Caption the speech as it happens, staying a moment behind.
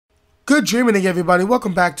Good dreaming, everybody.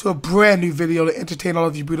 Welcome back to a brand new video to entertain all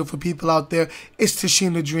of you beautiful people out there. It's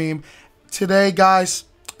Tashim the Dream. Today, guys,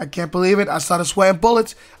 I can't believe it. I started sweating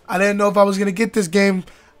bullets. I didn't know if I was going to get this game.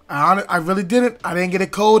 I really didn't. I didn't get a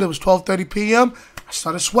code. It was 12:30 p.m. I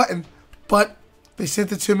started sweating, but they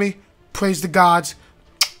sent it to me. Praise the gods.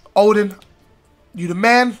 Odin, you the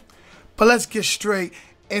man. But let's get straight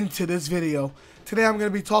into this video. Today, I'm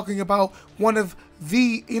going to be talking about one of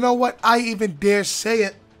the, you know what, I even dare say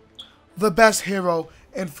it, the best hero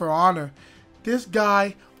in For Honor. This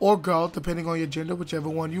guy or girl, depending on your gender, whichever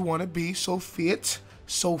one you want to be, so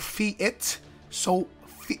be it.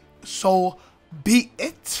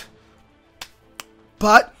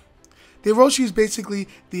 But the Orochi is basically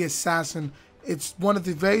the assassin. It's one of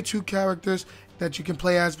the very two characters that you can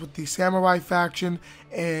play as with the samurai faction,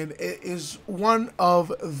 and it is one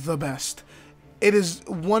of the best. It is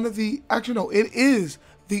one of the, actually no, it is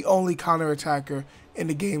the only counterattacker in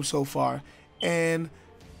the game so far. And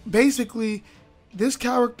basically, this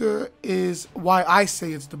character is why I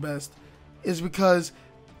say it's the best, is because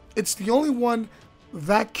it's the only one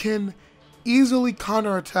that can easily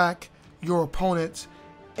counterattack your opponents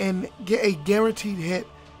and get a guaranteed hit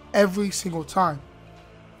every single time.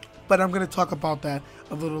 But I'm going to talk about that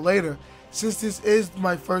a little later. Since this is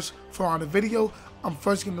my first For Honor video, I'm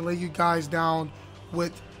first going to lay you guys down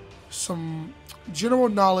with some general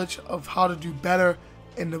knowledge of how to do better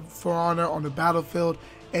in the For Honor on the battlefield,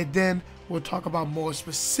 and then we'll talk about more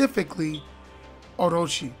specifically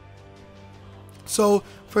Orochi. So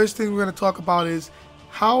first thing we're going to talk about is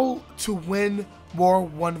how to win more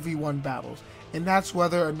 1v1 battles, and that's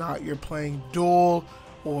whether or not you're playing duel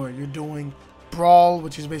or you're doing brawl,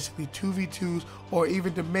 which is basically 2v2s, or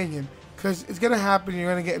even Dominion, because it's going to happen.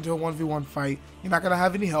 You're going to get into a 1v1 fight, you're not going to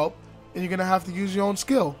have any help, and you're going to have to use your own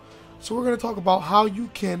skill. So we're going to talk about how you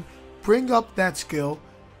can bring up that skill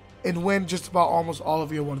and win just about almost all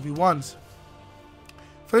of your 1v1s.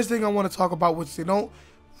 First thing I want to talk about, which they don't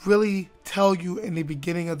really tell you in the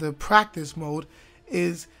beginning of the practice mode,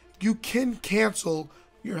 is you can cancel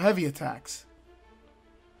your heavy attacks.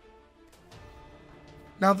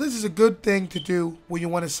 Now this is a good thing to do when you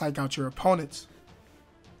want to psych out your opponents.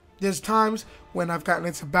 There's times when I've gotten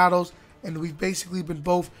into battles and we've basically been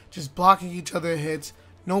both just blocking each other hits,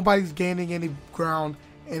 nobody's gaining any ground,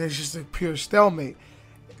 and it's just a pure stalemate.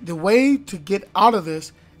 The way to get out of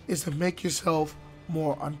this is to make yourself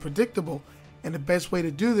more unpredictable, and the best way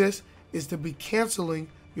to do this is to be canceling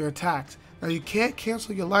your attacks. Now you can't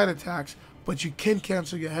cancel your light attacks, but you can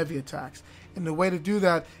cancel your heavy attacks. And the way to do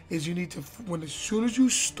that is you need to, as soon as you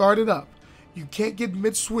start it up, you can't get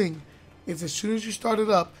mid-swing. It's as soon as you start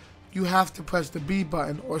it up, you have to press the B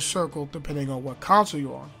button or circle, depending on what console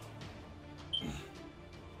you're on.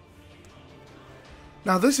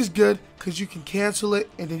 Now this is good because you can cancel it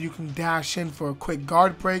and then you can dash in for a quick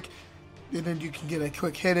guard break, and then you can get a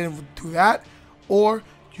quick hit in through that, or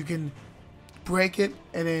you can break it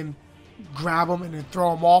and then grab them and then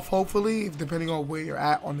throw them off, hopefully, depending on where you're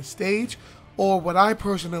at on the stage. Or what I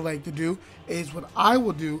personally like to do is, what I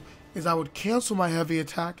will do is I would cancel my heavy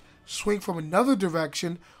attack, swing from another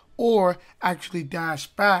direction, or actually dash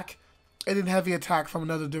back and then heavy attack from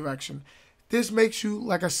another direction. This makes you,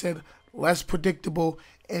 like I said, less predictable,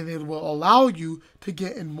 and it will allow you to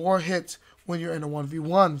get in more hits when you're in the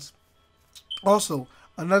 1v1s. Also,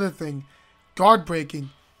 another thing, guard breaking,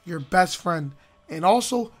 your best friend, and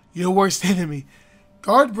also your worst enemy.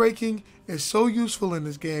 Guard breaking is so useful in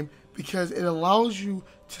this game because it allows you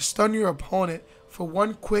to stun your opponent for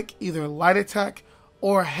one quick either light attack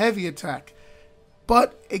or heavy attack.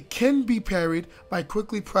 But it can be parried by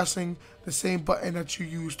quickly pressing the same button that you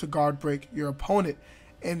use to guard break your opponent.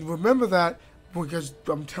 And remember that, because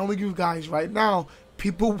I'm telling you guys right now,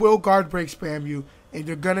 people will guard break spam you, and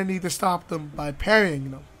you're going to need to stop them by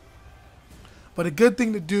parrying them. But a good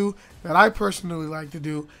thing to do that I personally like to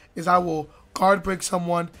do is I will guard break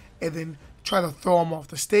someone and then try to throw them off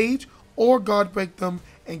the stage, or guard break them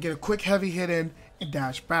and get a quick heavy hit in and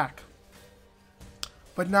dash back.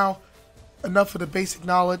 But now, enough of the basic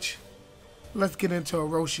knowledge. Let's get into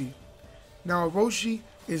Orochi. Now Orochi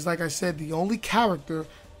is, like I said, the only character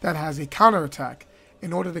that has a counterattack.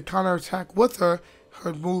 In order to counterattack with her,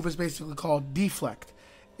 her move is basically called deflect.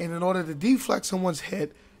 And in order to deflect someone's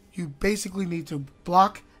hit, you basically need to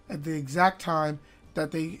block at the exact time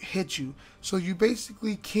that they hit you. So you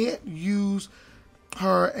basically can't use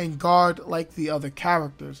her and guard like the other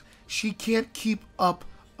characters. She can't keep up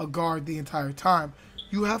a guard the entire time.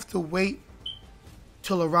 You have to wait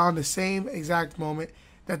till around the same exact moment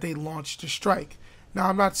that they launch the strike. Now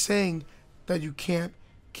I'm not saying that you can't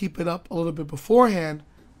keep it up a little bit beforehand,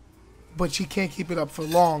 but she can't keep it up for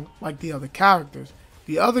long like the other characters.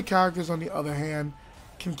 The other characters, on the other hand,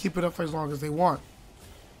 can keep it up for as long as they want.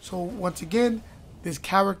 So once again, this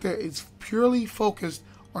character is purely focused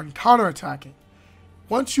on counterattacking.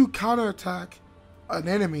 Once you counterattack an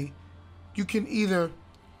enemy, you can either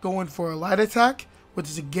go in for a light attack, which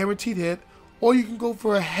is a guaranteed hit, or you can go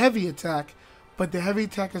for a heavy attack, but the heavy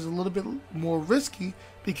attack is a little bit more risky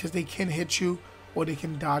because they can hit you or they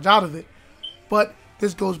can dodge out of it. But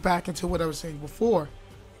this goes back into what I was saying before.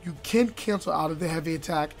 You can cancel out of the heavy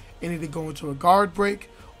attack and either go into a guard break,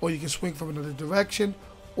 or you can swing from another direction,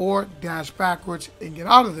 or dash backwards and get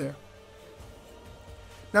out of there.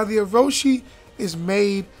 Now the Orochi is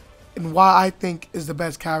made, and why I think is the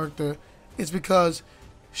best character is because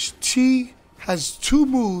she has two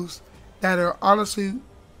moves that are honestly,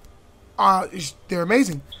 they're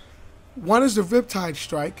amazing. One is the Riptide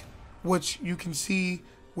Strike, which you can see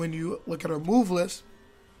when you look at her move list,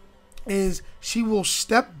 is she will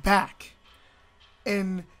step back.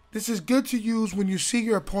 And this is good to use when you see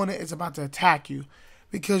your opponent is about to attack you,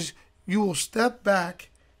 because you will step back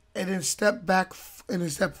and then step back and then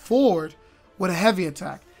step forward with a heavy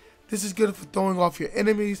attack. This is good for throwing off your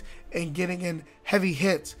enemies and getting in heavy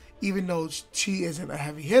hits, even though she isn't a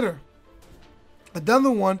heavy hitter.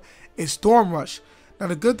 Another one is Storm Rush. Now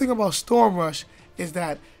the good thing about Storm Rush is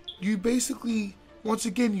that you basically, once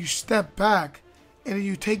again, you step back and then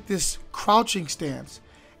you take this crouching stance.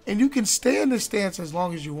 And you can stay in this stance as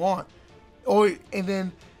long as you want. And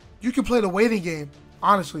then you can play the waiting game,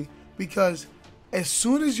 honestly, because as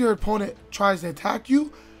soon as your opponent tries to attack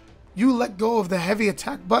you, you let go of the heavy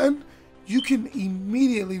attack button, you can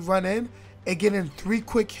immediately run in and get in 3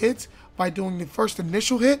 quick hits by doing the first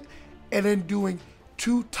initial hit and then doing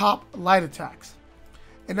 2 top light attacks.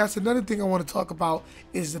 And that's another thing I want to talk about,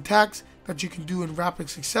 is attacks that you can do in rapid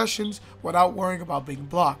successions without worrying about being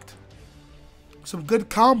blocked. Some good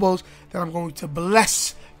combos that I'm going to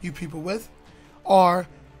bless you people with are,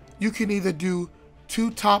 you can either do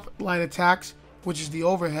 2 top light attacks, which is the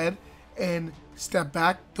overhead, and step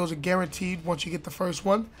back. Those are guaranteed. Once you get the first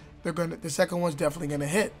one, the second one's definitely gonna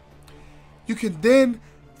hit. You can then,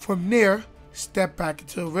 from there, step back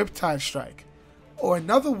into a Riptide Strike. Or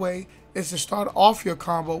another way is to start off your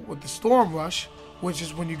combo with the Storm Rush, which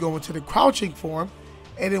is when you go into the crouching form,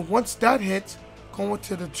 and then once that hits, go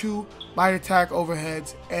into the 2 light attack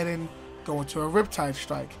overheads and then go into a Riptide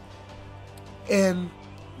Strike. And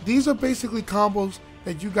these are basically combos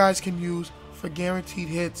that you guys can use for guaranteed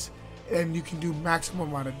hits, and you can do maximum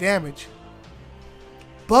amount of damage.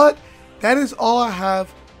 But that is all I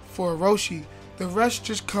have for Orochi. The rest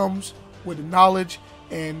just comes with knowledge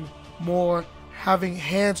and more having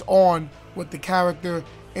hands-on with the character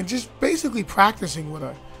and just basically practicing with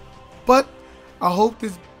her. But I hope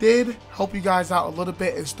this did help you guys out a little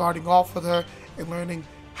bit in starting off with her and learning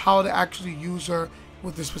how to actually use her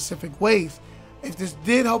with the specific ways. If this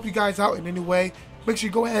did help you guys out in any way, make sure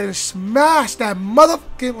you go ahead and smash that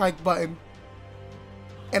motherfucking like button.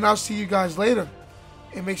 And I'll see you guys later.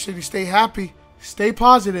 And make sure you stay happy, stay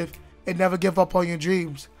positive, and never give up on your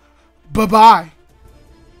dreams. Bye-bye.